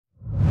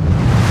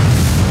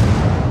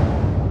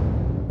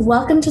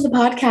Welcome to the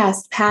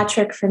podcast,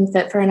 Patrick from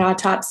Fit For An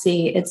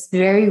Autopsy. It's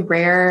very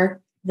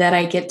rare that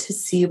I get to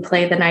see you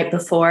play the night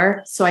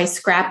before, so I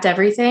scrapped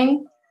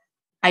everything.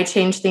 I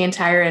changed the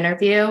entire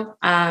interview,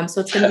 so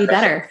it's going to be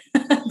better.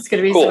 It's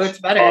going to be Cool. So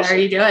much better. Awesome. How are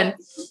you doing?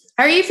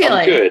 How are you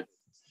feeling?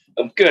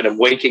 I'm good. I'm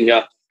waking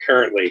up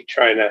currently,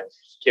 trying to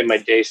get my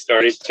day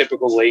started.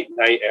 Typical late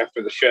night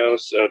after the show,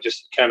 so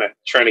just kind of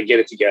trying to get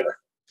it together.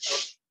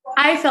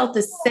 I felt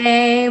the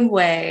same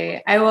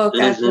way. I woke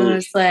up and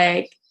was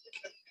like,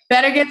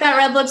 better get that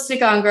red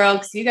lipstick on, girl,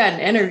 because you got an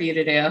interview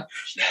to do.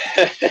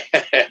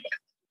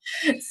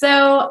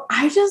 So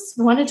I just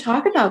want to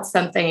talk about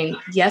something.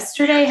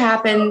 Yesterday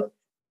happened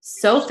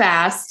so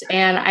fast,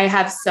 and I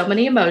have so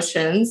many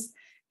emotions.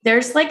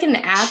 There's like an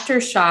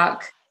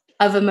aftershock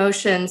of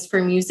emotions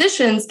for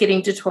musicians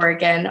getting to tour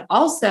again.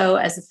 Also,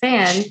 as a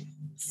fan,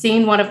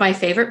 seeing one of my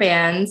favorite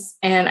bands.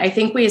 And I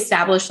think we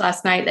established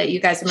last night that you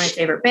guys are my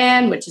favorite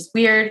band, which is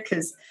weird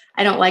because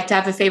I don't like to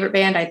have a favorite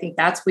band. I think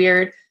that's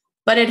weird.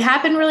 But it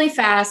happened really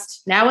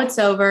fast. Now it's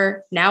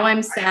over. Now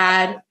I'm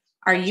sad.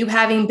 Are you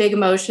having big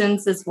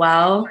emotions as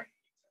well?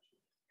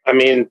 I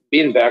mean,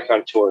 being back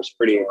on tour is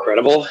pretty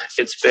incredible.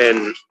 It's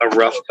been a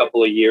rough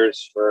couple of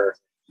years for,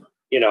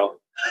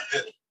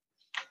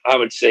 I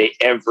would say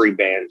every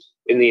band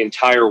in the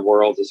entire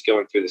world is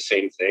going through the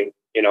same thing,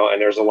 and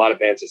there's a lot of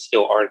bands that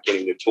still aren't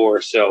getting to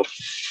tour. So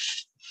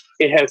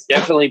it has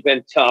definitely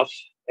been tough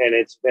and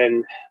it's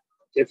been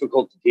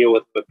difficult to deal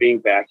with, but being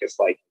back is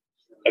like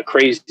a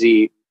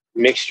crazy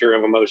mixture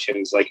of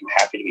emotions. Like, I'm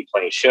happy to be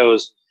playing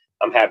shows.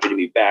 I'm happy to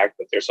be back,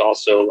 but there's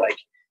also like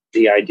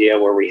the idea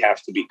where we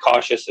have to be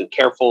cautious and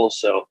careful.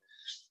 So,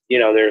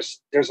 there's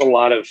a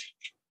lot of,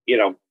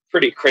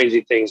 pretty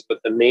crazy things,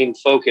 but the main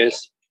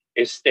focus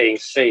is staying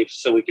safe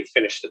so we can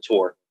finish the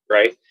tour.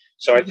 Right.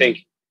 So I think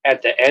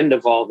at the end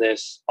of all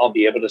this, I'll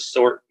be able to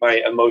sort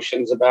my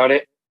emotions about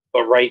it.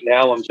 But right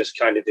now I'm just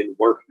kind of in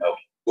work mode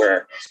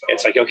where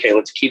it's like, okay,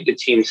 let's keep the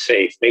team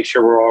safe. Make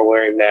sure we're all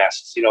wearing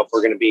masks. If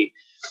we're going to be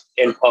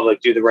in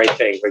public, do the right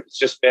thing. Like, it's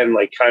just been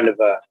like kind of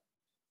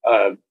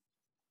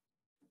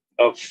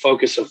a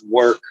focus of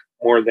work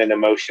more than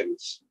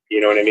emotions.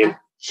 You know what I mean?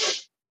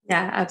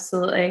 Yeah,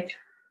 absolutely.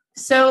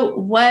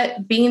 So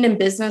being in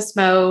business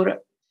mode,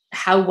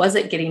 how was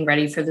it getting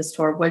ready for this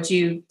tour? Did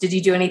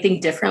you do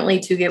anything differently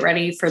to get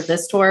ready for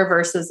this tour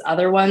versus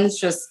other ones?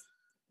 Just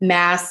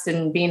masks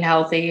and being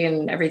healthy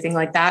and everything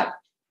like that?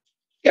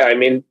 Yeah. I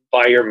mean,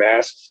 buy your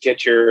masks,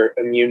 get your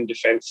immune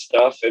defense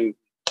stuff, and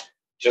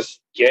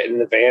just get in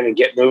the van and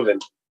get moving.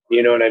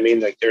 You know what I mean?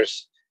 Like,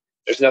 there's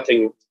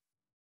nothing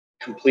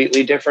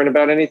completely different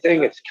about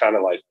anything. It's kind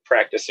of like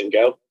practice and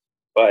go.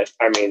 But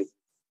I mean,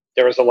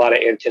 there was a lot of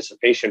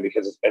anticipation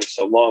because it's been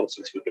so long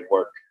since we could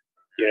work.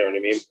 You know what I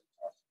mean?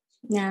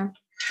 Yeah,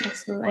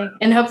 absolutely.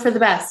 And hope for the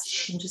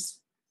best. And just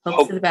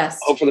hope for the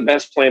best. Hope for the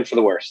best, plan for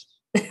the worst.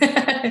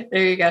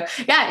 There you go.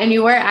 Yeah. And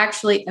you were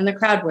actually in the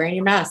crowd wearing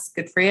your mask.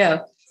 Good for you.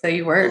 So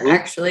you were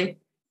actually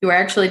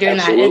doing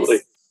Absolutely.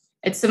 that.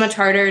 It's so much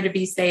harder to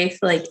be safe,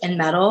 like in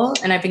metal.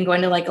 And I've been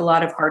going to like a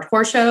lot of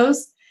hardcore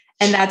shows,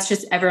 and that's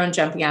just everyone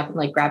jumping up and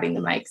like grabbing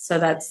the mic. So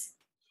that's,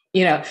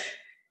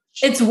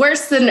 it's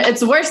worse than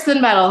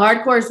metal.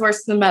 Hardcore is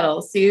worse than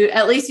metal. So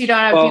at least you don't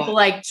have people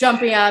like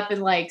jumping up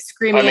and like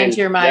screaming into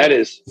your mic. That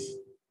is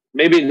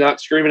maybe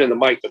not screaming in the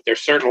mic, but there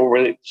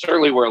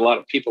certainly were a lot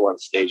of people on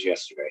stage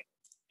yesterday.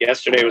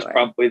 Yesterday was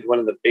probably one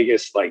of the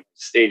biggest like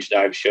stage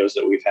dive shows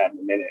that we've had in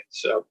a minute.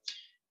 So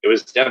it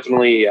was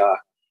definitely a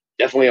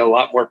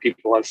lot more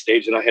people on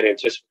stage than I had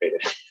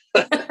anticipated.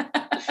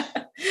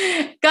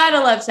 Gotta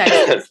love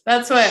Texas.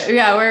 That's what,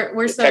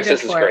 we're so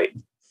Texas good for. Is great.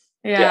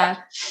 Yeah.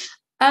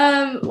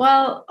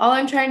 Well, all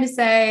I'm trying to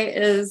say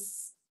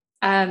is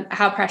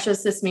how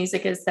precious this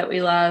music is that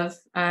we love.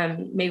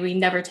 May we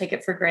never take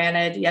it for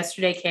granted.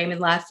 Yesterday came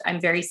and left. I'm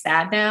very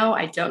sad now.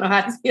 I don't know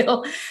how to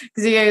feel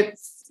because,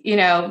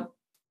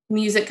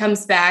 music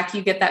comes back,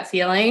 you get that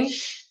feeling.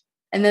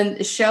 And then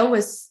the show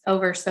was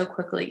over so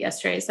quickly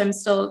yesterday. So I'm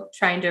still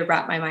trying to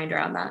wrap my mind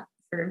around that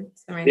for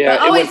some reason. Yeah,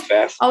 but it went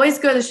fast. Always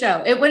go to the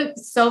show. It went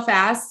so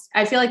fast.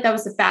 I feel like that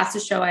was the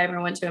fastest show I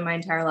ever went to in my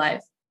entire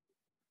life.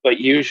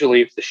 But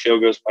usually if the show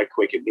goes by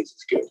quick, it means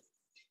it's good.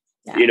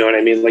 Yeah. You know what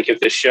I mean? Like,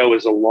 if the show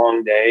is a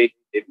long day,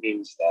 it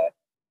means that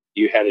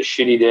you had a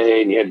shitty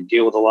day and you had to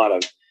deal with a lot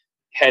of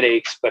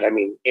headaches. But I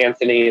mean,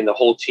 Anthony and the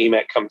whole team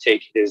at Come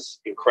Take It is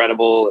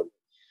incredible. And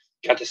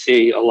got to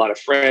see a lot of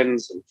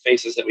friends and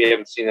faces that we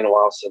haven't seen in a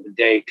while. So the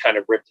day kind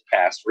of ripped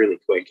past really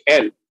quick,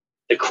 and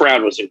the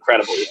crowd was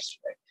incredible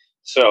yesterday.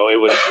 So it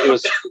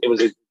was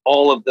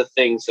all of the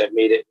things that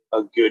made it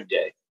a good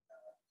day.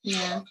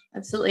 Yeah,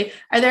 absolutely.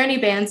 Are there any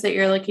bands that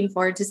you're looking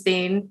forward to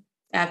seeing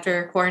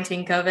after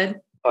quarantine COVID?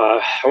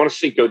 I want to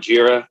see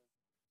Gojira.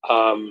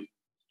 I'm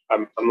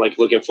like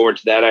looking forward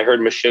to that. I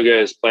heard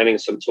Meshuggah is planning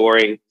some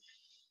touring.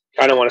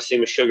 Kind of want to see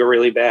Meshuggah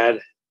really bad.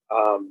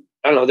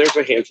 I don't know. There's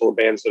a handful of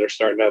bands that are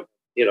starting to,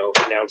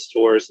 announce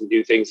tours and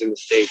do things in the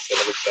States that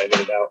I'm excited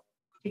about.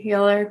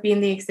 Healer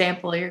being the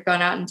example, you're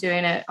going out and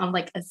doing it on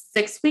like a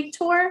 6-week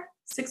tour.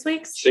 6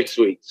 weeks? 6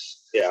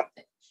 weeks. Yeah.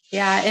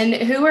 Yeah. And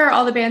who are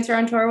all the bands you're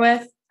on tour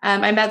with?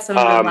 I met some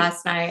of them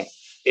last night.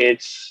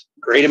 It's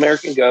Great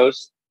American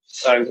Ghost,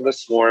 Signs of the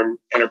Swarm,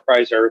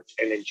 Enterprise Earth,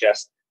 and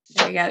Ingest.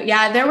 There you go.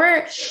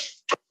 Yeah,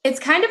 it's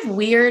kind of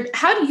weird.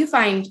 How do you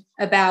find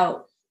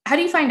out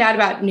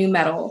about new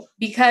metal?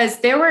 Because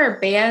there were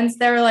bands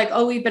that were like,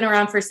 oh, we've been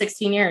around for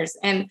 16 years.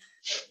 And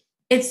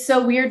it's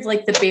so weird,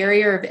 like the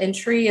barrier of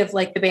entry of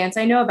like the bands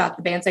I know about,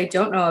 the bands I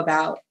don't know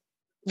about.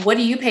 What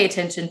do you pay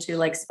attention to?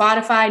 Like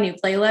Spotify, new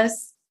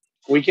playlists?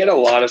 We get a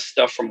lot of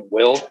stuff from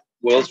Will.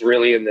 Will's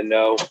really in the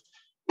know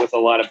with a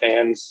lot of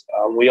bands.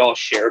 We all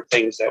share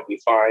things that we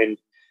find.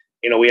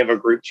 We have a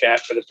group chat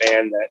for the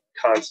band that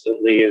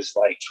constantly is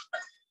like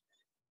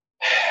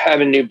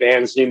having new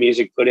bands, new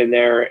music put in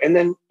there. And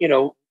then,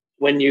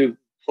 when you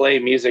play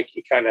music,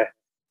 you kind of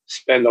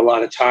spend a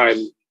lot of time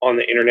on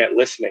the internet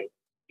listening.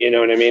 You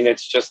know what I mean?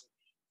 It's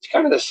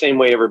kind of the same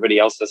way everybody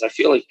else does. I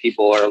feel like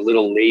people are a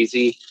little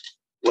lazy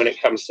when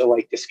it comes to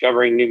like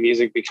discovering new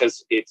music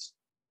because it's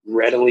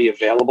readily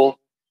available.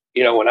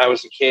 When I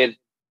was a kid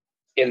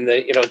in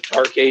the,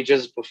 dark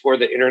ages before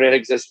the internet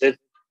existed,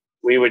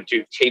 we would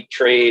do tape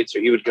trades, or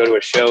you would go to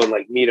a show and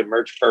like meet a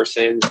merch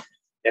person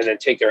and then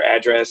take their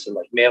address and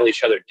like mail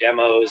each other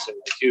demos and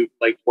do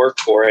like work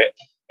for it.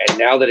 And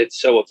now that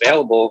it's so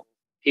available,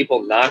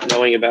 people not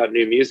knowing about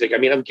new music. I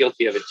mean, I'm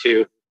guilty of it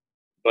too,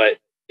 but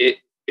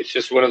it's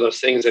just one of those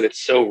things that it's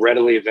so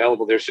readily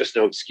available. There's just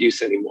no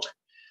excuse anymore.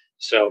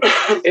 So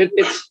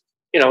it's,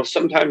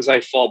 sometimes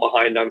I fall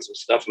behind on some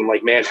stuff and I'm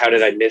like, man, how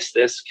did I miss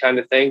this kind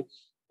of thing?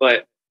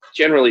 But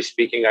generally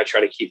speaking, I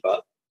try to keep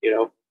up,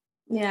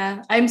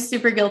 Yeah, I'm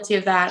super guilty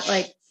of that.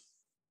 Like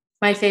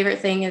my favorite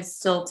thing is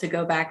still to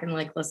go back and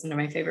like listen to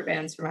my favorite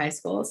bands from high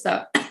school.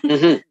 So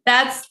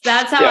that's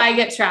how I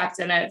get trapped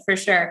in it for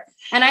sure.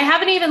 And I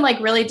haven't even like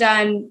really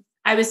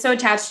I was so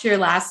attached to your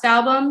last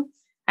album.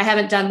 I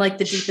haven't done like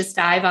the deepest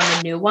dive on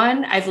the new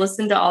one. I've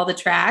listened to all the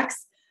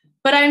tracks,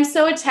 but I'm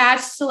so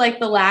attached to like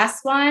the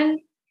last one,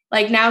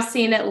 like now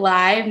seeing it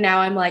live, now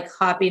I'm like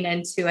hopping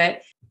into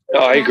it. Oh,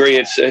 I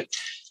agree.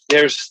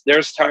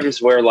 There's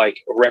times where like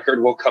a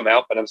record will come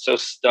out, but I'm so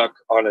stuck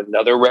on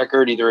another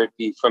record, either it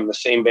be from the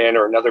same band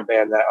or another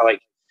band, that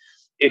like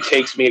it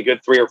takes me a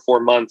good 3 or 4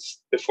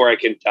 months before I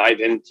can dive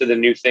into the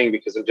new thing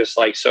because I'm just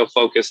like so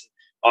focused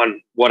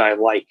on what I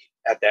like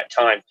at that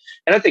time.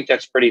 And I think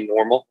that's pretty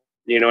normal.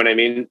 You know what I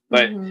mean?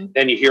 But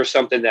then you hear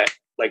something that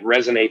like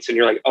resonates and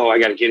you're like, oh, I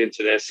got to get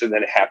into this. And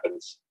then it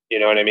happens. You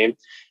know what I mean?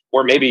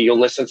 Or maybe you'll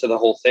listen to the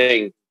whole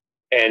thing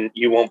and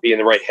you won't be in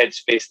the right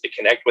headspace to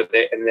connect with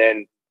it. And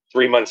then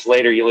 3 months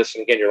later, you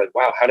listen again. You're like,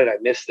 wow, how did I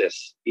miss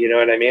this? You know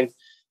what I mean?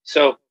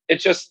 So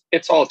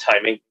it's all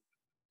timing.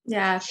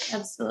 Yeah,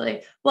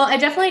 absolutely. Well, I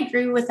definitely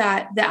agree with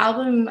that. The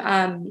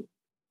album,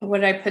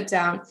 what I put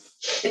down,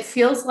 it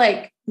feels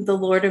like the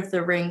Lord of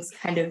the Rings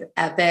kind of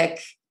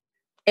epic.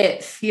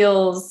 It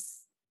feels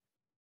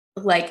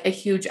like a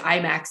huge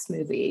IMAX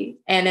movie.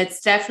 And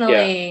it's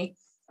definitely,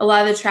 a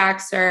lot of the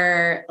tracks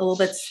are a little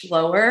bit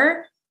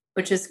slower,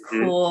 which is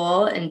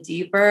cool, and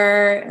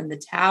deeper, and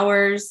the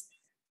towers.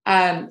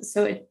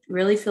 So it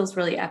really feels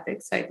really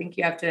epic. So I think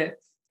you have to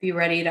be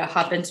ready to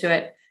hop into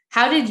it.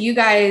 How did you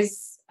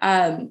guys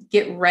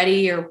get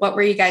ready, or what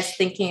were you guys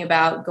thinking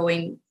about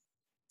going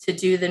to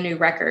do the new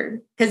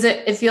record? Because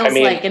it feels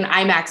like an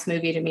IMAX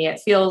movie to me.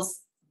 It feels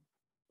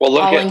all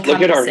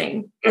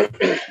encompassing.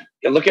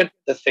 Look at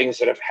the things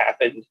that have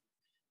happened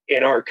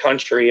in our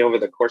country over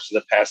the course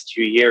of the past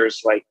 2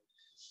 years. Like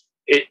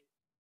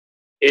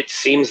it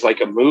seems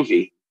like a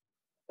movie.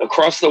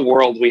 Across the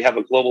world, we have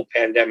a global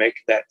pandemic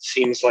that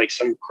seems like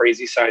some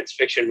crazy science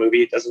fiction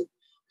movie. It doesn't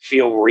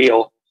feel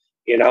real,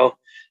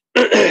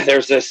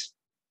 There's this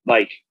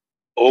like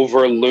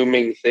over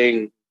looming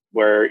thing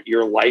where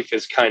your life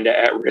is kind of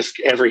at risk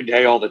every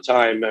day, all the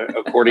time,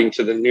 according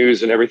to the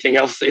news and everything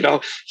else.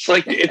 It's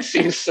like it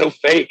seems so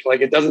fake.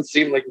 Like it doesn't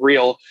seem like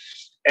real.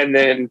 And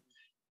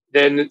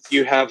then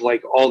you have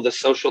like all the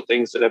social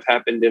things that have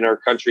happened in our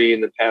country in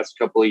the past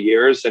couple of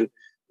years, and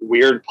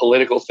weird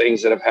political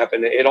things that have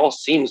happened. It all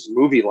seems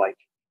movie-like,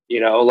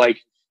 like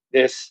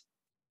this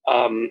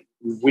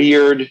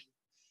weird,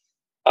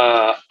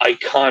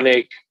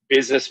 iconic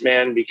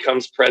businessman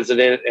becomes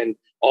president, and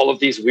all of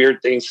these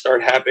weird things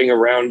start happening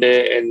around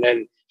it. And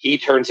then he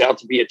turns out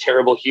to be a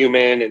terrible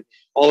human, and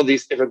all of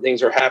these different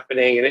things are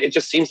happening. And it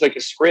just seems like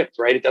a script,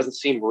 right? It doesn't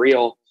seem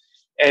real.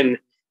 And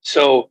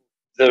so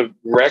the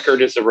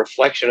record is a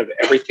reflection of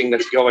everything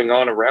that's going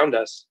on around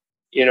us.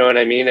 You know what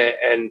I mean?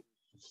 And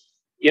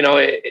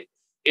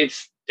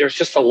there's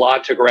just a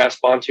lot to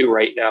grasp onto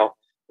right now,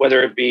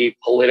 whether it be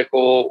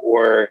political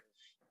or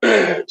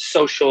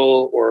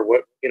social or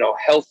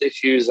health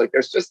issues. Like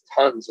there's just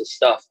tons of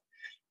stuff.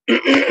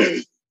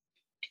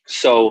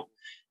 So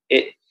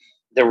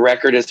the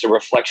record is a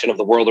reflection of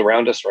the world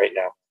around us right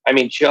now. I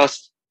mean,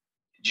 just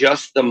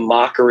the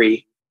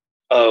mockery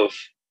of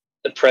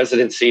the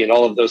presidency and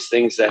all of those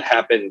things that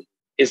happened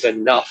is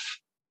enough.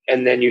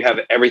 And then you have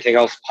everything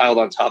else piled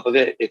on top of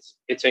it.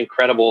 It's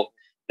incredible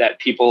that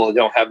people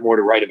don't have more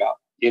to write about.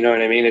 You know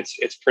what I mean?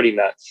 It's pretty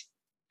nuts.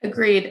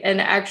 Agreed.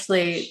 And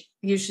actually,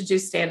 you should do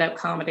stand-up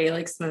comedy.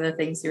 Like some of the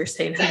things you were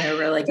saying in there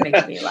were like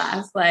making me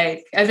laugh.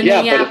 Like I've been,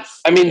 but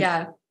I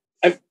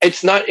mean,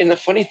 it's not, and the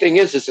funny thing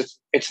is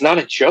it's not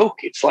a joke.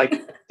 It's like,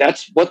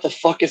 that's what the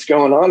fuck is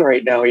going on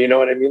right now. You know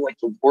what I mean? Like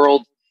the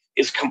world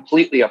is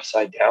completely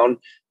upside down.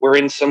 We're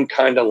in some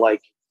kind of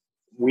like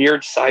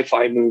weird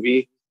sci-fi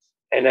movie,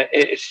 and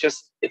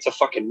it's a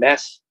fucking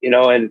mess, you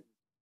know, and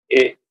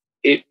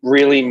it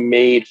really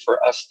made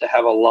for us to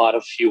have a lot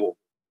of fuel.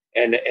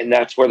 And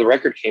that's where the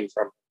record came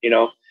from. You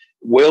know,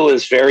 Will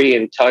is very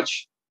in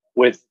touch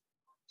with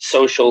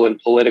social and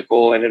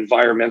political and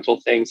environmental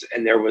things.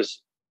 And there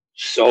was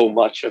so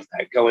much of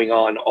that going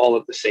on all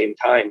at the same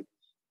time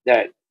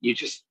that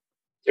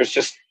there's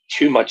just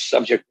too much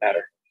subject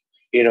matter.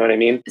 You know what I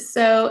mean?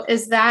 So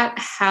is that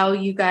how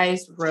you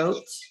guys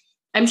wrote?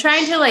 I'm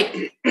trying to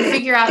like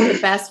figure out the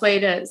best way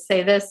to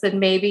say this, and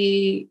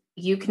maybe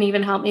you can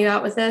even help me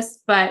out with this,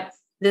 but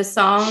the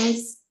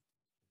songs,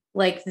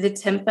 like the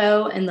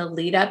tempo and the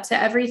lead up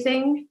to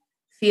everything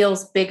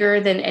feels bigger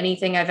than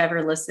anything I've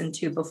ever listened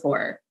to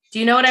before. Do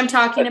you know what I'm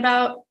talking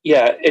about?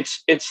 Yeah,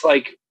 it's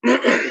like,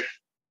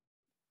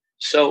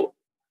 so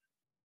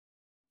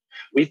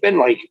we've been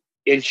like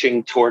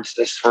inching towards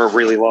this for a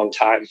really long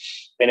time.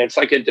 And it's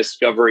like a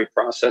discovery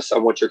process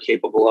on what you're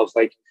capable of.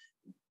 Like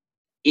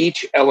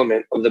each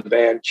element of the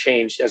band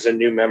changed as a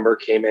new member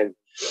came in.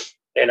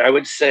 And I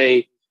would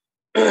say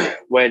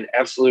when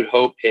Absolute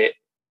Hope hit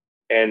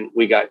and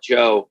we got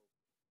Joe,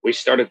 we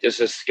started to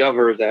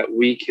discover that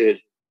we could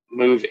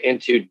move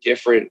into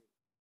different,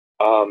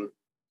 I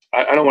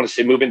don't want to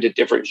say move into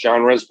different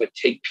genres, but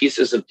take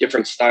pieces of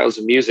different styles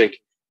of music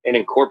and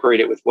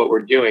incorporate it with what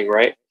we're doing,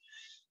 right?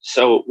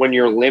 So when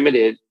you're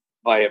limited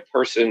by a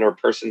person or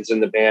persons in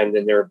the band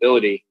and their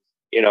ability,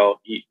 you know,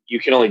 you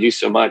can only do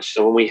so much.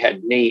 So when we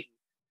had Nate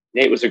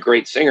was a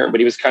great singer, but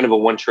he was kind of a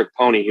one-trick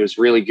pony. He was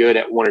really good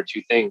at one or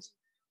two things.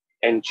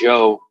 And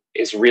Joe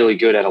is really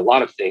good at a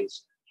lot of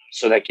things.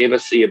 So that gave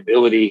us the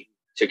ability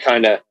to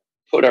kind of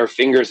put our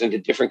fingers into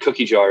different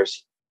cookie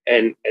jars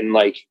and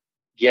like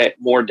get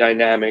more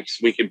dynamics.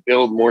 We could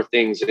build more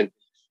things. And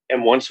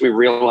once we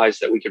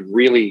realized that we could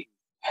really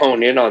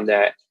hone in on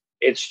that,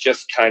 it's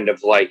just kind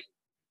of like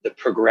the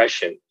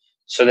progression.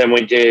 So then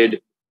we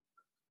did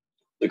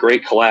The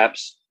Great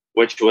Collapse,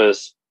 which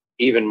was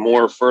even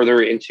more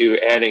further into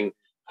adding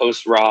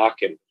post-rock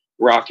and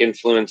rock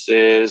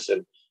influences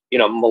and, you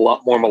know,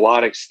 more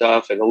melodic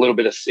stuff and a little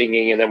bit of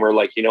singing. And then we're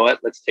like, you know what,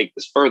 let's take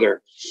this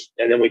further.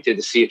 And then we did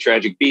The Sea of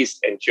Tragic Beast,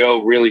 and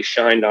Joe really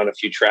shined on a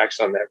few tracks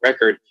on that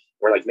record.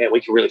 We're like, man,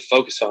 we can really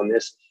focus on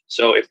this.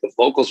 So if the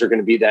vocals are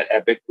going to be that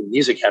epic, the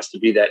music has to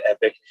be that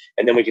epic,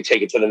 and then we can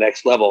take it to the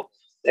next level.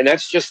 And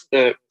that's just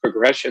the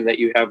progression that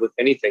you have with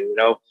anything. You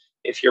know,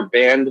 if your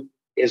band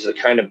is the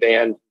kind of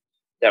band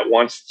that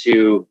wants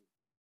to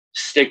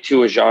stick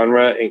to a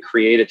genre and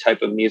create a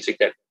type of music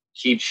that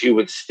keeps you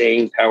with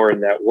staying power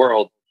in that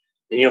world,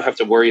 then you don't have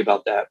to worry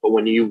about that. But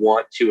when you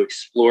want to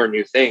explore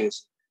new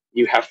things,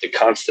 you have to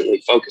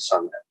constantly focus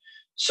on that.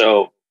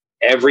 So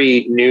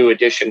every new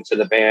addition to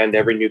the band,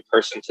 every new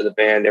person to the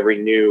band, every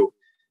new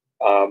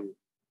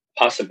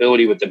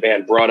possibility with the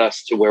band brought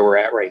us to where we're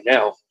at right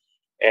now.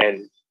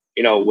 And,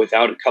 you know,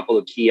 without a couple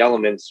of key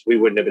elements, we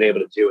wouldn't have been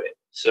able to do it.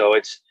 So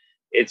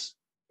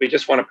we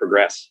just want to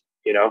progress,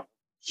 you know?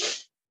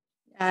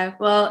 Yeah,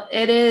 well,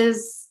 it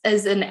is,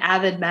 as an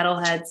avid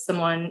metalhead,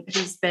 someone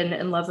who's been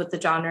in love with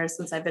the genre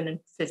since I've been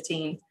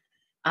 15.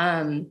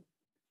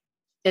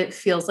 It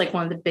feels like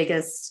one of the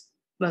biggest,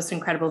 most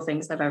incredible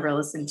things I've ever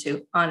listened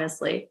to,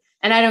 honestly.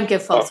 And I don't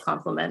give false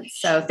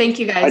compliments. So thank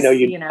you guys. I know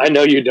you don't. I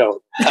know you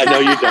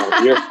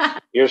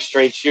don't. You're a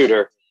straight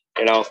shooter.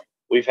 You know,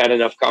 we've had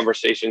enough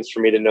conversations for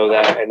me to know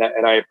that.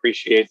 And I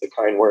appreciate the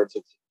kind words.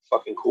 It's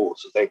fucking cool.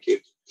 So thank you.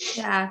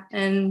 Yeah.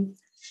 And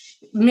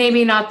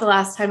maybe not the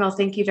last time I'll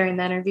thank you during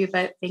the interview,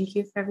 but thank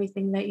you for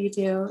everything that you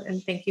do.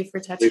 And thank you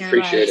for touching our lives. We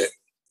appreciate it.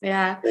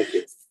 Yeah. Thank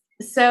you.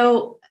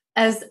 So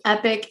as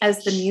epic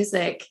as the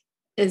music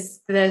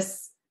is,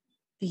 this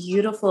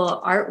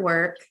beautiful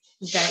artwork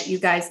that you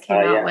guys came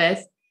out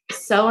with,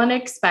 so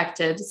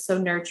unexpected, so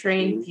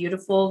nurturing,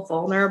 beautiful,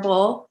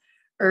 vulnerable,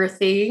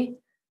 earthy.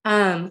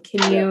 Can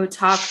you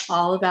talk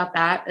all about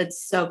that?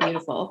 It's so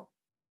beautiful.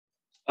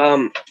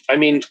 I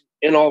mean,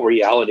 in all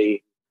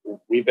reality,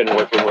 we've been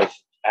working with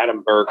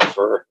Adam Burke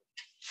for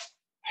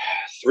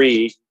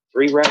three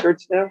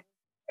records now.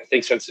 I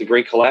think since The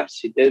Great Collapse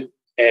he did.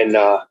 And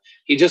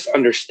he just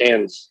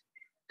understands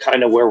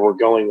kind of where we're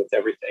going with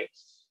everything.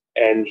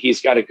 And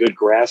he's got a good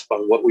grasp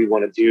on what we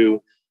want to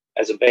do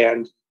as a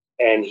band.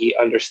 And he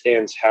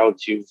understands how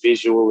to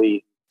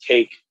visually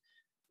take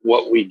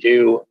what we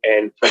do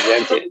and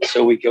present it.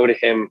 So we go to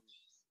him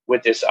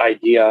with this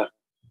idea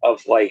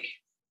of like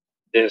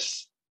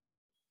this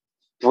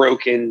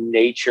broken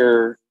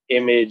nature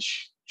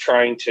image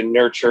trying to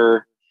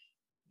nurture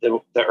the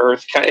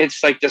earth.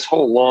 It's like this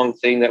whole long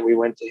thing that we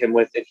went to him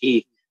with, and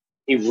he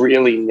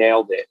really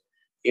nailed it.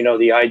 You know,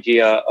 the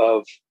idea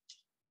of,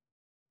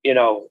 you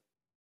know,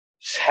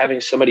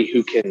 having somebody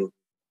who can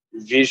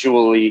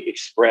visually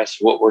express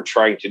what we're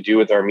trying to do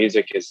with our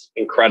music is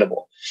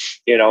incredible,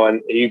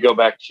 and you go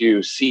back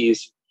to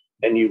Seas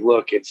and you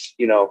look, it's,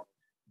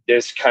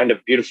 this kind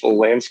of beautiful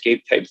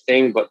landscape type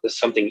thing, but there's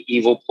something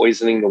evil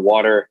poisoning the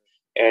water.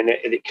 And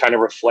it kind of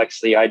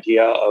reflects the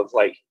idea of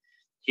like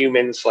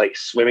humans like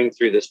swimming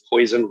through this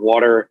poisoned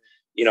water,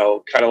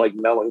 kind of like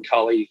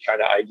melancholy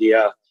kind of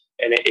idea.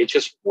 And it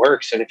just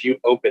works. And if you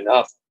open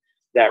up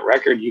that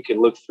record, you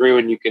can look through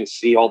and you can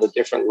see all the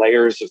different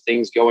layers of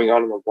things going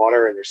on in the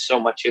water. And there's so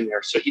much in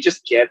there. So he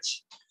just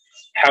gets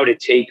how to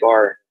take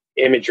our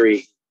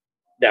imagery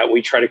that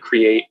we try to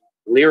create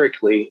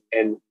lyrically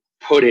and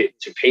put it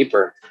to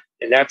paper.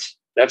 And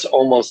that's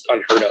almost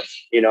unheard of.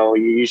 You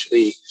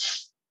usually,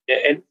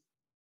 and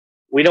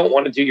we don't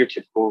want to do your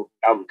typical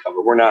album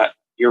cover. We're not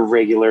your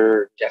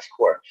regular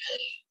deathcore,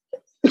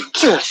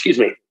 excuse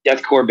me,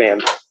 deathcore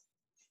band.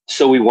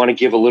 So we want to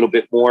give a little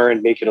bit more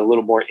and make it a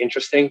little more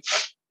interesting.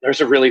 There's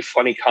a really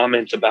funny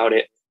comment about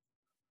it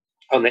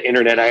on the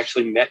internet. I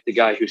actually met the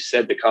guy who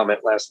said the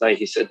comment last night.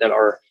 He said that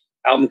our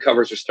album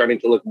covers are starting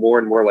to look more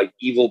and more like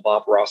evil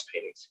Bob Ross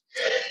paintings.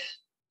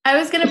 I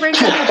was going to bring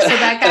that up. So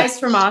that guy's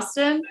from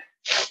Austin?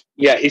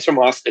 Yeah, he's from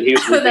Austin. He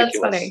was ridiculous. That's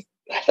funny.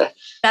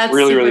 That's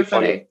really, super really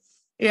funny.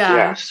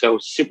 Yeah. So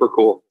super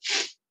cool.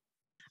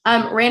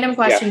 Random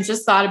question.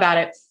 Just thought about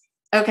it.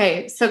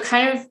 Okay. So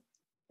kind of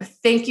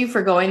thank you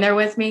for going there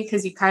with me,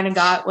 because you kind of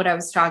got what I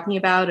was talking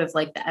about of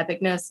like the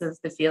epicness of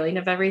the feeling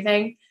of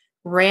everything.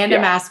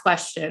 Random ass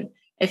question.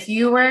 If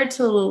you were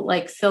to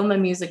like film a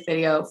music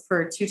video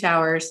for Two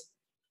Towers,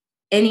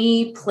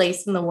 any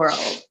place in the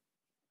world,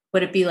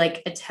 would it be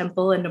like a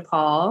temple in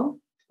Nepal?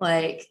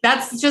 Like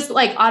that's just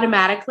like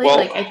automatically,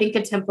 like I think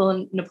a temple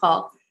in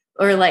Nepal,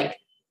 or like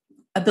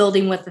a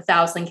building with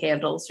 1,000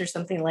 candles or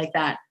something like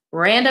that.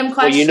 Random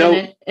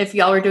question. If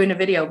y'all were doing a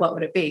video, what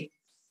would it be?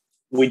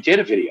 We did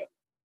a video.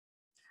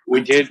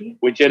 We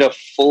did a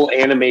full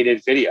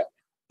animated video.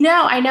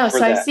 No, I know. So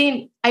that.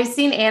 I've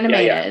seen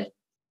animated,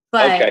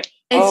 but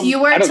if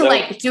you were to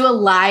like do a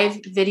live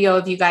video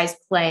of you guys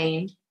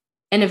playing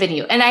in a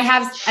video, and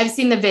I've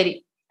seen the video,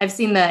 I've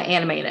seen the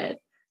animated.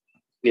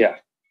 Yeah.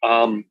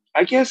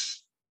 I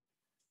guess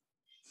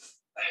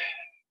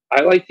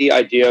I like the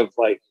idea of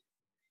like,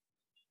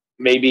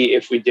 maybe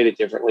if we did it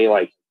differently,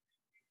 like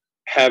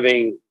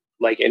having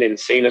like an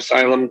insane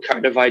asylum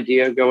kind of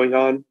idea going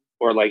on,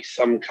 or like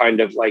some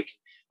kind of like,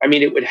 I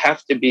mean, it would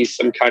have to be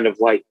some kind of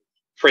like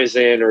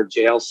prison or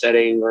jail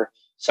setting or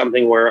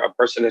something where a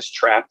person is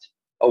trapped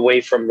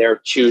away from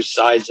their two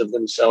sides of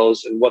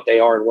themselves and what they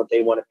are and what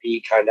they want to be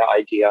kind of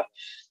idea.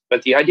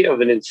 But the idea of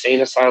an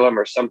insane asylum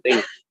or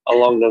something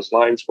along those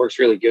lines works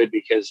really good,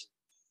 because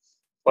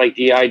like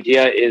the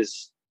idea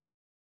is,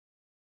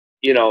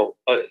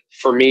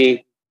 for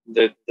me,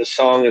 the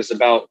song is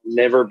about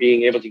never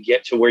being able to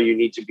get to where you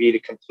need to be to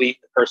complete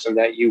the person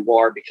that you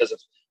are, because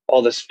of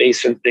all the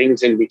space and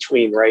things in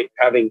between, right?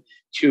 Having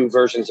two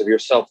versions of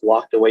yourself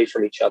locked away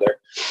from each other.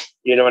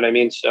 You know what I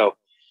mean? So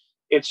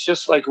it's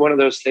just like one of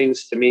those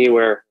things to me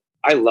where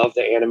I love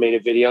the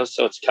animated videos.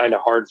 So it's kind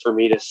of hard for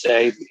me to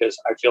say, because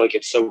I feel like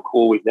it's so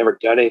cool. We've never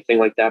done anything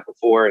like that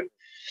before. And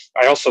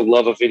I also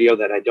love a video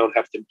that I don't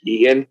have to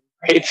be in,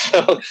 right?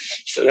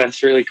 So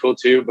that's really cool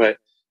too. But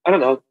I don't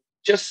know,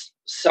 just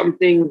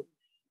something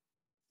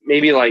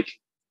maybe like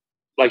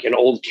an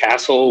old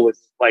castle with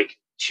like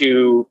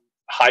two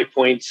high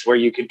points where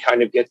you could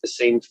kind of get the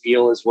same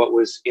feel as what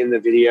was in the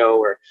video,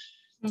 or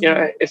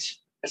it's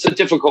a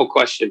difficult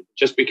question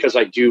just because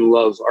I do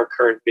love our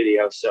current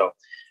video. So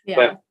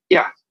but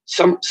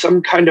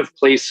some kind of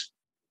place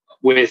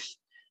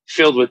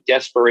filled with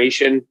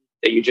desperation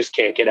that you just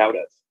can't get out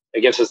of, I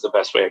guess is the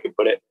best way I could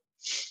put it.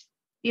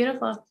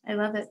 Beautiful. I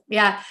love it.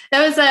 Yeah,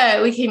 that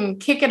was we can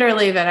kick it or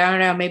leave it. I don't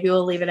know. Maybe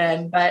we'll leave it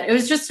in, but it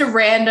was just a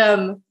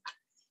random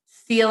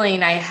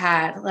feeling I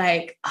had.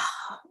 Like,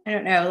 I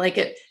don't know, like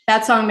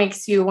that song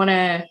makes you want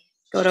to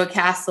go to a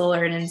castle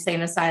or an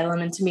insane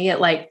asylum. And to me, I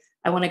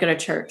want to go to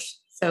church.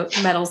 So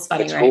metal's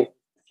funny, that's right?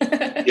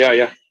 Cool.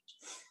 Yeah.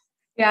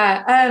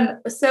 Yeah.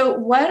 So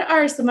what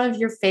are some of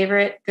your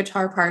favorite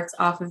guitar parts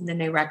off of the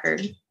new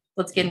record?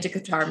 Let's get into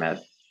guitar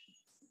mode.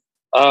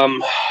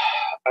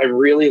 I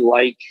really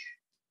like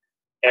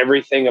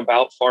everything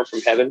about Far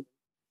From Heaven.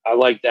 I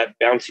like that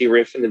bouncy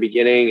riff in the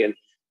beginning. And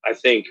I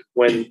think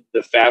when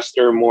the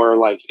faster, more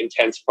like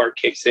intense part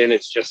kicks in,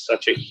 it's just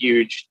such a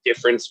huge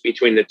difference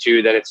between the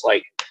two that it's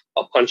like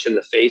a punch in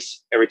the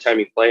face every time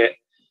you play it.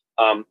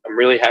 I'm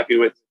really happy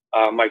with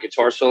my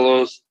guitar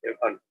solos,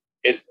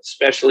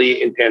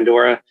 especially in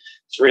Pandora.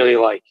 It's really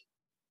like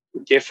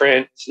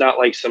different. It's not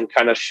like some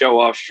kind of show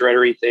off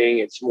shreddery thing.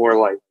 It's more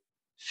like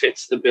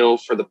fits the bill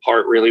for the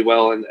part really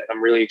well. And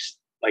I'm really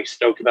like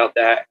stoked about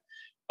that.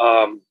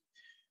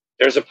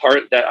 There's a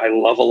part that I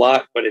love a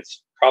lot, but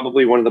it's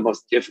probably one of the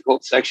most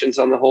difficult sections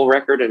on the whole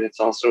record. And it's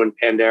also in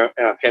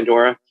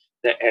Pandora.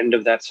 The end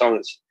of that song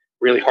is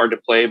really hard to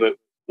play, but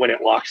when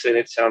it locks in,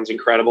 it sounds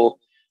incredible.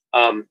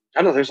 I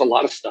don't know, there's a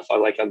lot of stuff I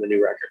like on the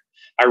new record.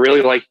 I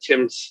really like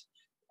Tim's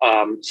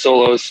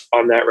solos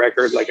on that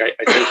record. Like I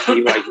think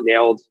he like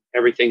nailed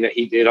everything that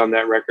he did on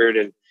that record.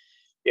 And,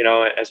 you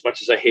know, as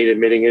much as I hate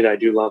admitting it, I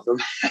do love them.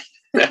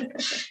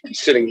 I'm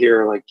sitting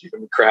here like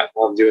giving crap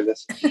while I'm doing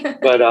this.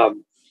 But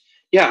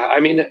yeah, I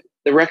mean,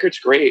 the record's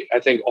great. I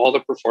think all the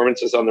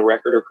performances on the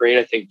record are great.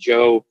 I think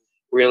Joe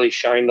really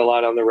shined a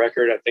lot on the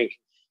record. I think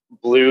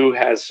Blue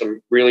has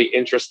some really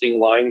interesting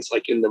lines,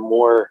 like in the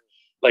more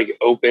like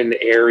open,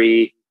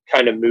 airy,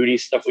 kind of moody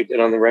stuff we did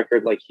on the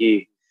record. Like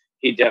he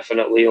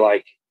definitely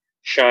like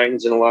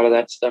shines in a lot of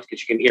that stuff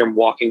because you can hear him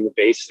walking the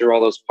bass through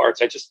all those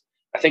parts.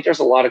 I think there's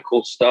a lot of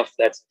cool stuff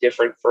that's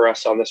different for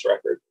us on this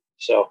record.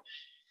 So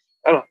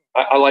I don't know.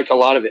 I like a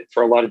lot of it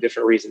for a lot of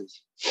different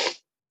reasons.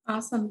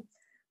 Awesome.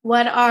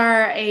 What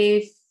are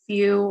a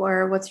few,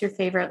 or what's your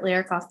favorite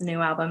lyric off the new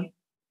album?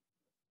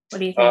 What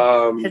do you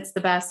think hits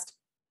the best?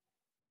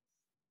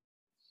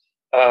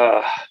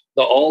 The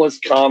all is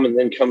calm and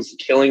then comes the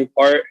killing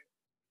part.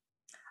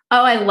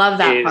 Oh, I love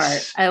that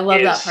part. I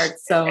love that part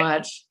so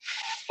much.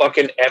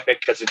 Fucking epic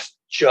because it's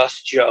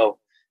just Joe.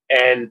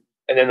 And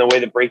then the way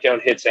the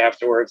breakdown hits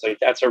afterwards, like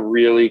that's a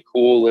really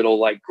cool little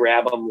like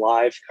grab 'em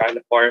live kind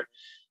of part.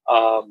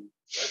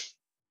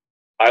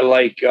 I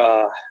like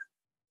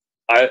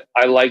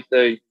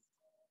the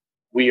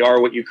 "we are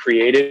what you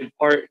created"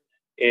 part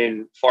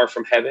in Far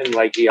From Heaven,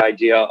 like the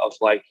idea of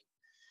like,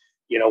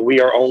 you know, we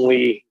are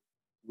only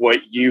what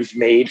you've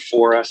made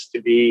for us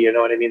to be. You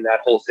know what I mean?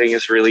 That whole thing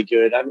is really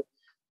good.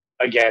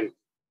 Again,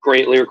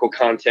 great lyrical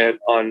content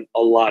on a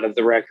lot of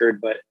the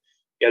record, but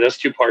yeah, those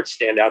two parts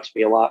stand out to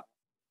me a lot.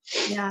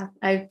 Yeah,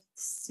 I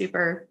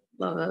super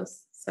love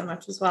those so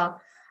much as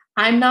well.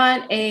 I'm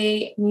not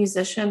a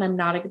musician. I'm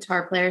not a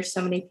guitar player.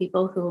 So many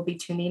people who will be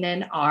tuning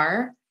in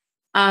are.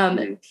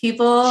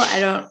 People, I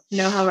don't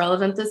know how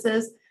relevant this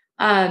is.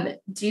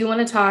 Do you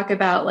want to talk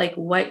about like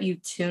what you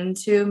tune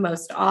to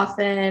most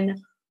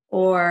often?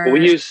 Or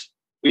we use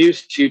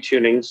two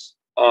tunings,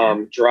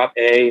 drop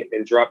A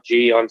and drop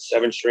G on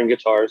 7-string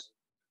guitars.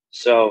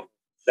 So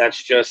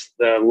that's just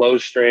the low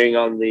string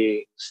on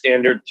the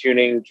standard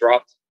tuning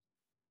dropped,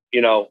 you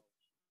know,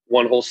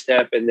 one whole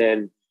step, and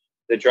then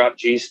the drop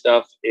G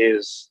stuff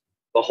is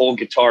the whole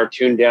guitar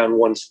tuned down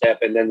one step,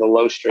 and then the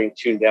low string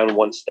tuned down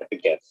one step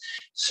again.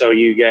 So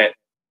you get,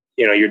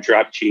 you know, your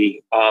drop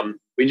G.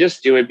 We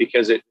just do it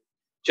because it's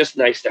just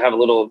nice to have a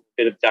little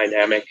bit of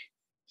dynamic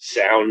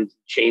sound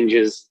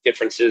changes,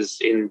 differences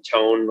in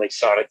tone, like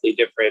sonically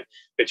different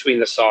between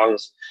the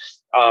songs.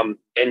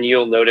 And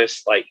you'll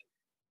notice like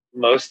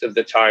most of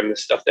the time, the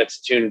stuff that's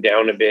tuned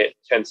down a bit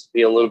tends to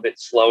be a little bit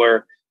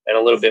slower and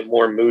a little bit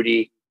more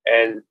moody.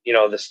 And, you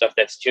know, the stuff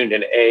that's tuned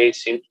in A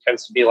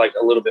tends to be like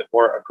a little bit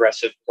more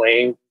aggressive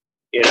playing,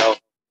 you know?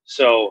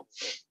 So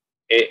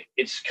it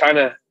kind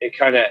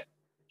of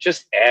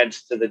just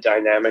adds to the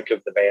dynamic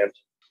of the band.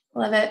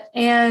 Love it.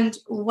 And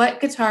what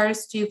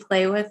guitars do you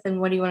play with,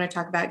 and what do you want to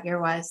talk about gear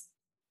wise?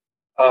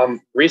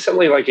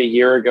 Recently, like a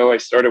year ago, I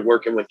started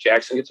working with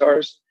Jackson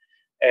guitars,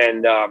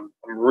 and I'm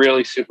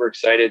really super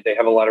excited. They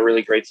have a lot of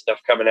really great stuff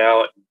coming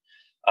out.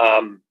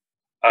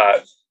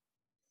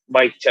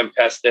 Mike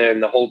Tempesta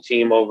and the whole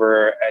team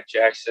over at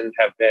Jackson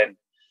have been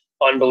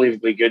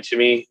unbelievably good to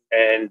me.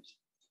 And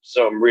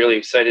so I'm really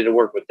excited to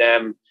work with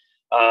them.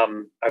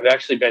 I've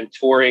actually been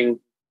touring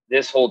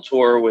this whole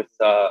tour with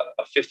a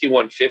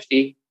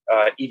 5150,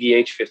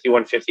 EVH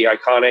 5150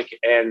 Iconic.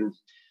 And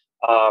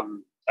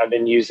I've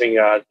been using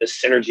the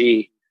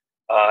Synergy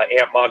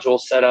amp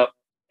module setup,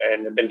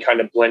 and I've been kind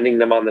of blending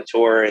them on the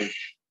tour, and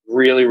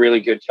really,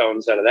 really good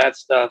tones out of that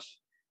stuff.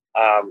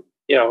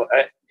 You know,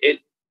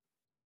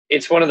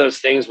 it's one of those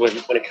things when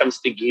it comes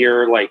to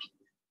gear, like,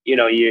 you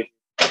know, you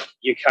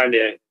kind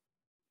of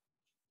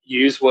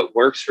use what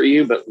works for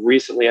you. But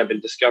recently I've been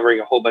discovering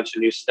a whole bunch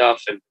of new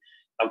stuff, and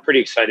I'm pretty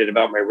excited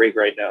about my rig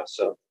right now.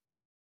 So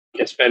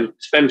it's been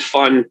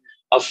fun,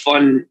 a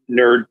fun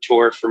nerd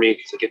tour for me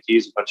because I get to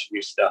use a bunch of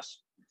new stuff.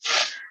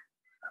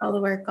 All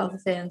the work, all the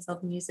fans, all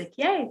the music.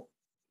 Yay.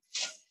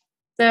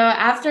 So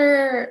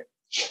after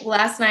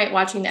last night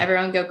watching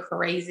everyone go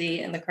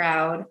crazy in the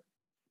crowd,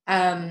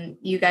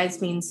 you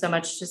guys mean so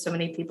much to so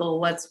many people.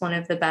 What's one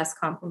of the best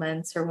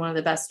compliments or one of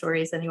the best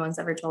stories anyone's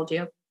ever told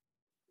you?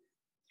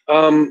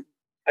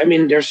 I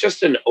mean, there's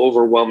just an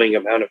overwhelming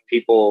amount of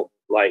people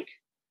like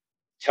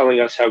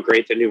telling us how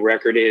great the new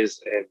record is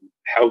and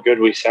how good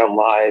we sound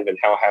live and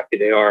how happy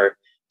they are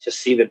to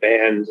see the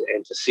band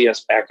and to see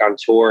us back on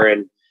tour.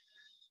 And,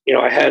 you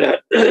know, I had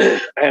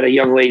a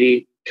young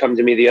lady come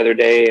to me the other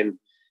day, and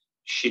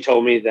she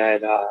told me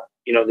that,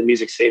 you know, the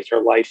music saved her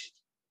life,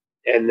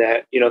 and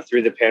that, you know,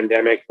 through the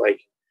pandemic,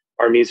 like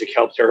our music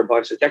helped her a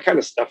bunch. That kind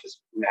of stuff is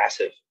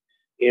massive.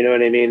 You know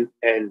what I mean?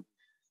 And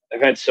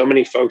I've had so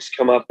many folks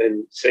come up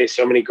and say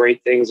so many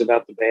great things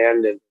about the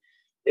band. And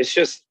it's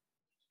just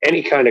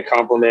any kind of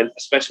compliment,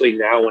 especially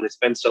now when it's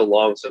been so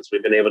long since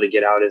we've been able to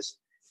get out, is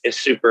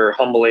super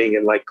humbling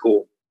and like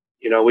cool.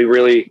 You know, we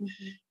really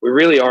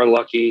are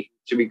lucky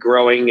to be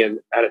growing, and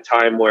at a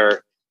time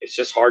where it's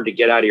just hard to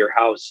get out of your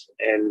house,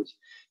 and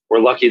we're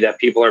lucky that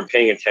people are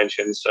paying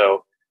attention.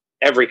 So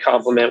every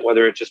compliment,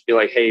 whether it just be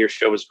like, hey, your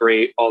show was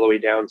great, all the way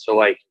down to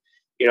like,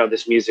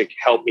 this music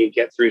helped me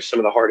get through some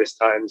of the hardest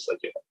times.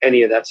 Like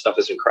any of that stuff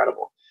is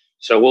incredible.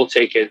 So we'll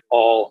take it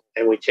all,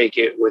 and we take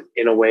it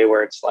in a way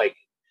where it's like,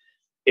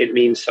 it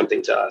means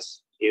something to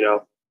us,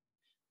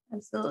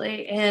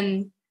 Absolutely.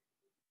 And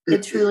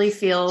it truly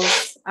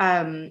feels,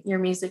 your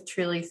music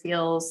truly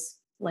feels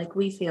like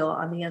we feel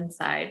on the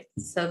inside.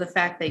 So the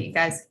fact that you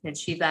guys can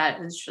achieve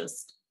that is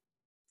just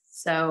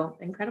so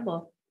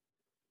incredible.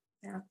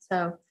 Yeah.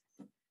 So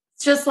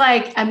it's just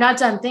like, I'm not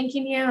done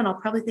thanking you, and I'll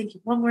probably thank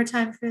you one more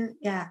time for,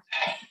 yeah.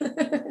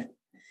 There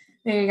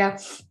you go.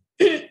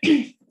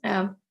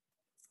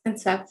 And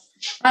stuff.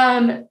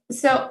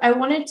 So I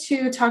wanted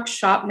to talk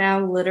shop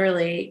now,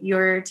 literally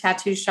your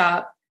tattoo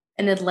shop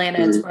in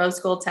Atlanta. It's Rose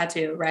Gold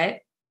Tattoo, right?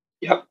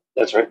 Yep,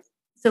 that's right.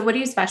 So what do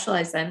you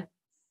specialize in?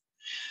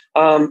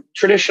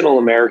 Traditional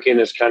American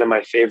is kind of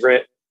my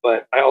favorite,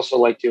 but I also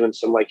like doing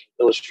some like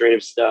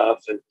illustrative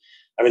stuff, and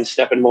I've been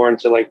stepping more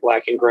into like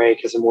black and gray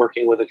because I'm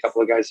working with a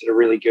couple of guys that are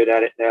really good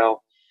at it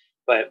now.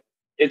 But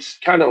it's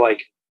kind of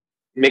like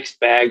mixed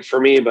bag for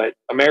me, but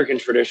American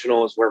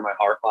traditional is where my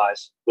heart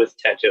lies with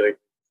tattooing.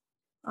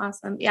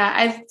 Awesome. Yeah,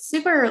 I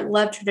super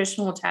love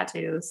traditional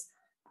tattoos.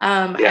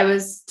 I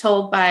was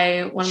told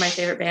by one of my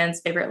favorite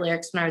bands' favorite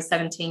lyrics when I was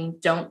 17,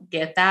 don't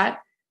get that.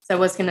 So I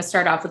was going to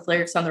start off with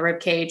lyrics on the rib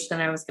cage, then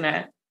I was going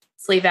to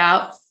sleeve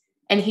out.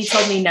 And he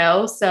told me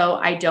no. So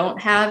I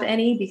don't have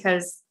any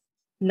because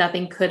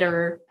nothing could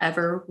or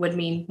ever would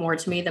mean more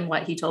to me than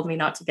what he told me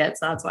not to get.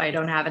 So that's why I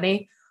don't have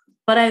any.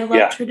 But I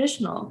love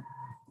traditional.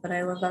 But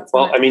I love that so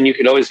much. I mean, you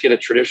could always get a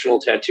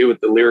traditional tattoo with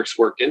the lyrics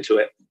worked into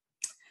it.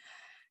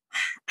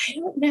 I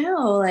don't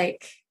know.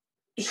 Like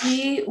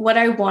what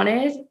I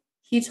wanted,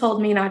 he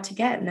told me not to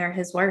get, and they're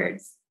his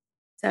words.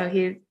 So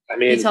he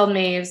told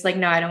me, he was like,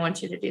 no, I don't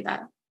want you to do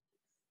that.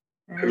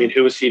 I mean,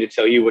 who is he to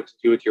tell you what to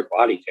do with your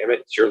body? Damn it.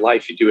 It's your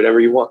life. You do whatever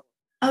you want.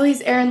 Oh,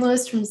 he's Aaron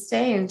Lewis from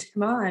Stained.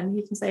 Come on.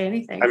 He can say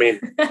anything. I mean,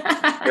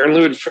 Aaron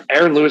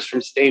Lewis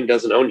from Stained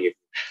doesn't own you.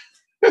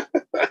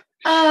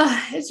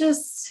 It's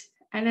just,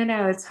 I don't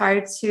know. It's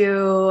hard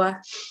to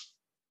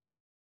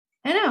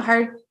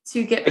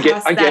get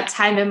past that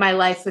time in my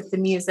life with the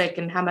music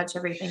and how much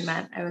everything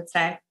meant, I would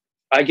say.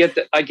 I get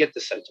the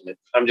sentiment.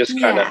 I'm just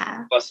kind of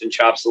busting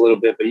chops a little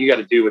bit, but you got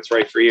to do what's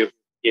right for you.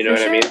 You know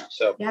what I mean?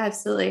 So yeah,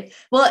 absolutely.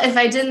 Well, if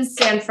I didn't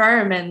stand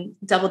firm and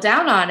double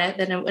down on it,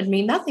 then it would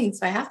mean nothing.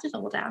 So I have to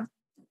double down.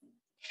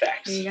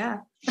 Facts. There you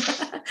go.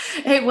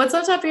 Hey, what's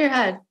on top of your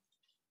head?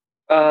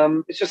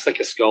 It's just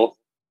like a skull.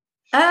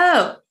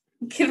 Oh,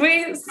 can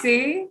we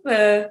see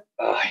the?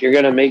 You're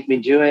gonna make me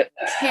do it.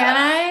 Can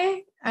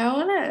I? I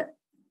want it.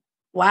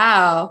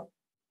 Wow.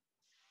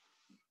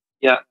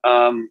 Yeah.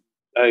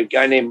 A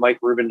guy named Mike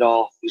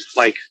Rubendahl, who's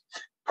like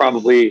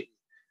probably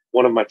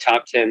one of my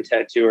top 10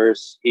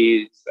 tattooers.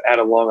 He's out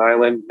of Long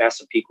Island,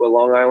 Massapequa,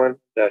 Long Island.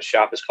 The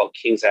shop is called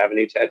Kings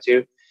Avenue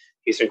Tattoo.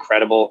 He's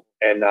incredible.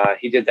 And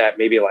he did that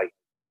maybe like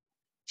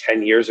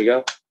 10 years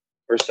ago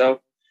or so.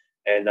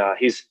 And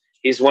he's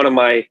one of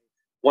my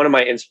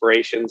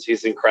inspirations.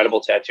 He's an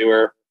incredible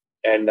tattooer.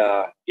 And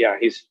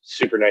he's a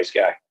super nice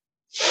guy.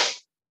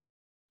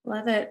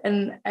 Love it.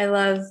 And I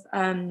love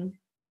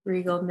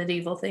regal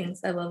medieval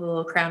things. I love a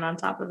little crown on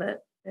top of it.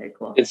 Very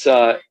cool. It's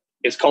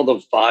called a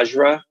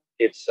Vajra.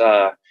 It's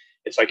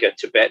like a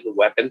Tibetan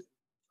weapon.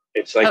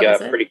 It's like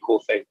a pretty cool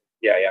thing.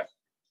 Yeah.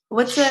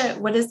 What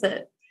is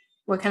it?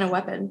 What kind of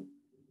weapon?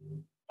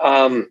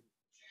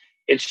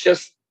 It's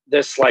just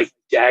this like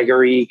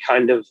daggery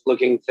kind of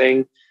looking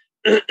thing.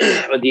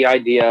 But the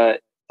idea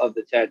of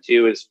the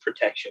tattoo is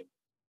protection,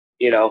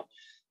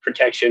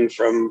 protection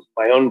from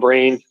my own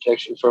brain,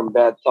 protection from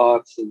bad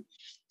thoughts. And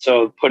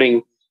so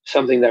putting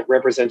something that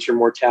represents your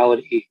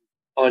mortality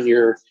on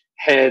your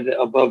head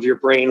above your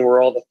brain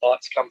where all the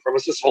thoughts come from.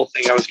 It's this whole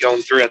thing I was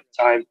going through at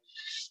the time.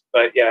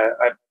 But yeah,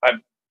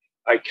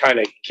 I kind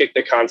of kicked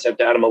the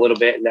concept at him a little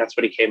bit, and that's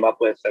what he came up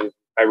with. And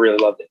I really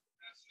loved it.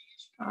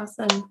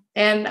 Awesome.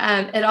 And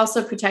it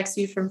also protects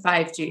you from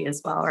 5G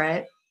as well,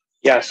 right?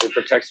 Yes, it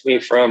protects me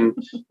from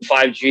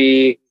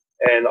 5G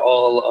and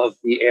all of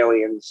the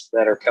aliens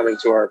that are coming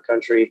to our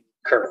country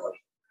currently.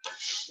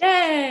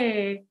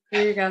 Yay!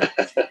 There you go.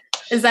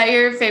 Is that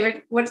your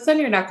favorite? What's on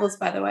your knuckles,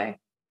 by the way?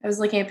 I was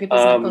looking at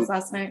people's knuckles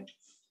last night.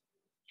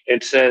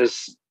 It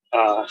says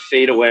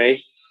fade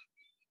away,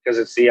 because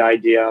it's the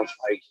idea of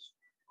like,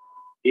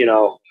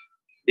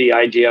 the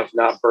idea of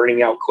not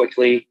burning out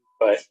quickly,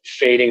 but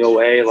fading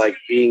away, like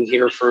being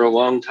here for a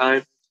long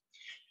time.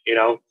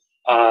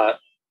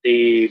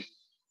 The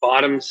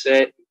bottom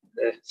set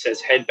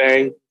says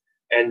headbang,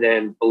 and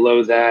then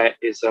below that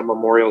is a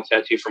memorial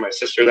tattoo for my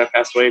sister that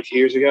passed away a few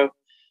years ago.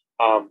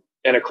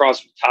 And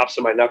across the tops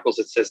of my knuckles,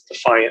 it says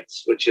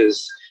Defiance, which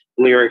is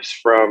lyrics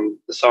from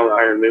the song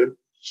Iron Moon.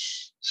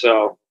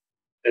 So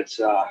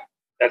that's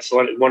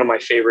one of my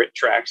favorite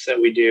tracks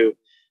that we do.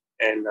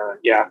 And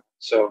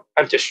so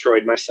I've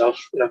destroyed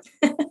myself.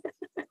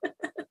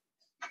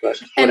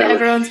 But and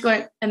everyone's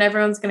going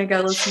to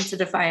go listen to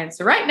Defiance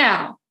right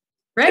now.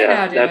 Right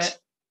now, do it.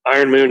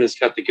 Iron Moon has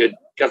got the good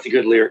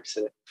lyrics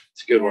in it.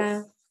 It's a good one.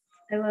 Yeah,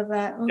 I love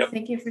that. Well, Yep.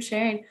 thank you for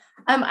sharing.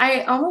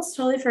 I almost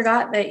totally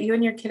forgot that you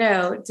and your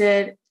kiddo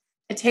did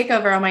a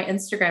takeover on my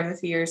Instagram a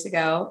few years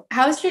ago.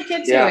 How's your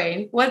kid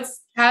doing?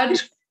 What's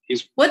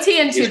he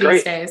into he's these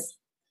great. days?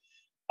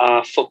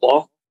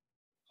 Football,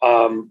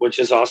 which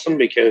is awesome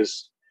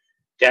because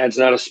Dad's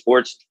not a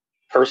sports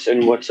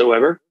person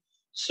whatsoever.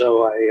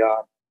 So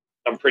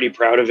I'm pretty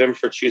proud of him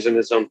for choosing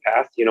his own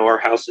path. You know, our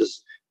house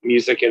is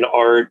music and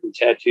art and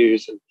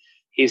tattoos, and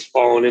he's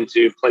fallen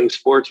into playing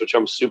sports, which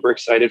I'm super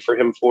excited for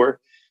him for.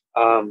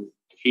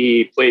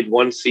 He played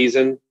one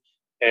season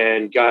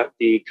and got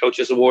the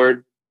coaches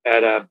award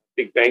at a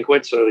big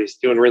banquet. So he's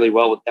doing really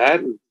well with that,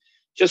 and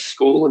just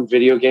school and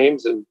video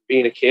games and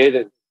being a kid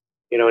and,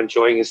 you know,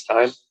 enjoying his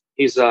time.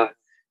 He's a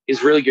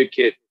really good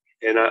kid,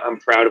 and I'm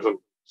proud of him.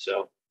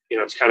 So, you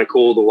know, it's kind of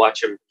cool to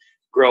watch him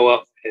grow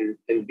up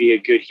and be a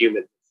good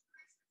human.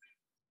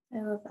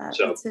 I love that.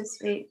 That's so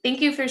sweet.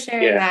 Thank you for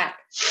sharing that.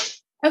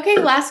 Okay,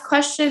 Sure. last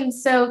question.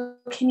 So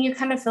can you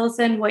kind of fill us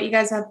in what you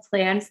guys have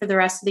planned for the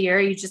rest of the year?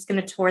 Are you just going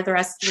to tour the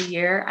rest of the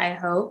year, I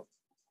hope?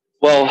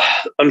 Well,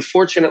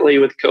 unfortunately,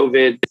 with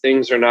COVID,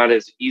 things are not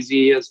as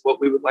easy as what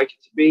we would like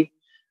it to be.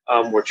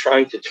 We're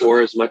trying to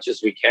tour as much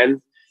as we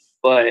can,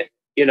 but,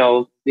 you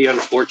know, the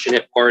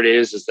unfortunate part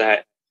is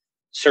that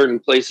certain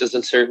places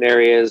in certain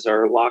areas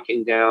are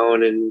locking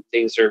down and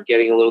things are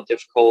getting a little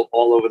difficult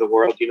all over the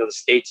world. You know, the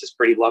States is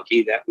pretty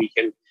lucky that we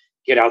can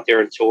get out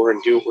there and tour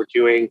and do what we're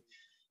doing.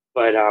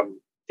 But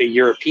the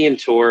European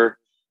tour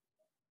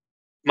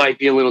might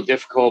be a little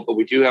difficult, but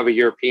we do have a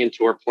European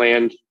tour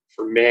planned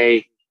for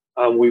May.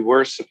 We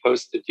were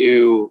supposed to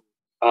do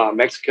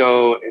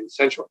Mexico and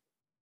Central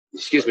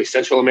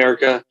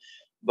America,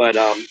 but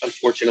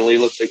unfortunately, it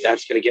looks like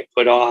that's going to get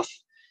put off.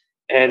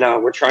 And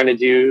we're trying to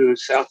do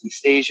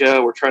Southeast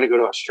Asia. We're trying to go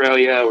to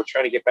Australia. We're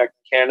trying to get back to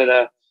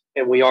Canada.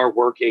 And we are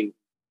working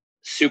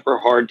super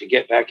hard to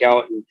get back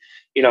out and,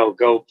 you know,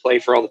 go play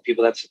for all the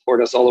people that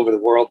support us all over the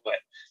world. But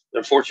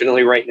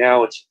unfortunately, right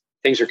now,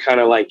 things are kind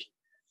of like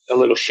a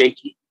little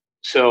shaky.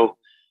 So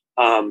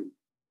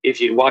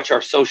if you watch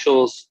our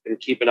socials and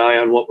keep an eye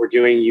on what we're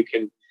doing, you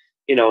can,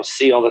 you know,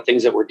 see all the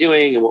things that we're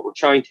doing and what we're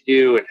trying to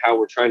do and how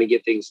we're trying to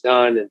get things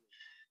done.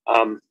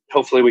 And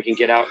hopefully we can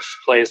get out and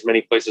play as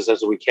many places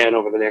as we can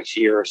over the next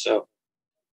year or so.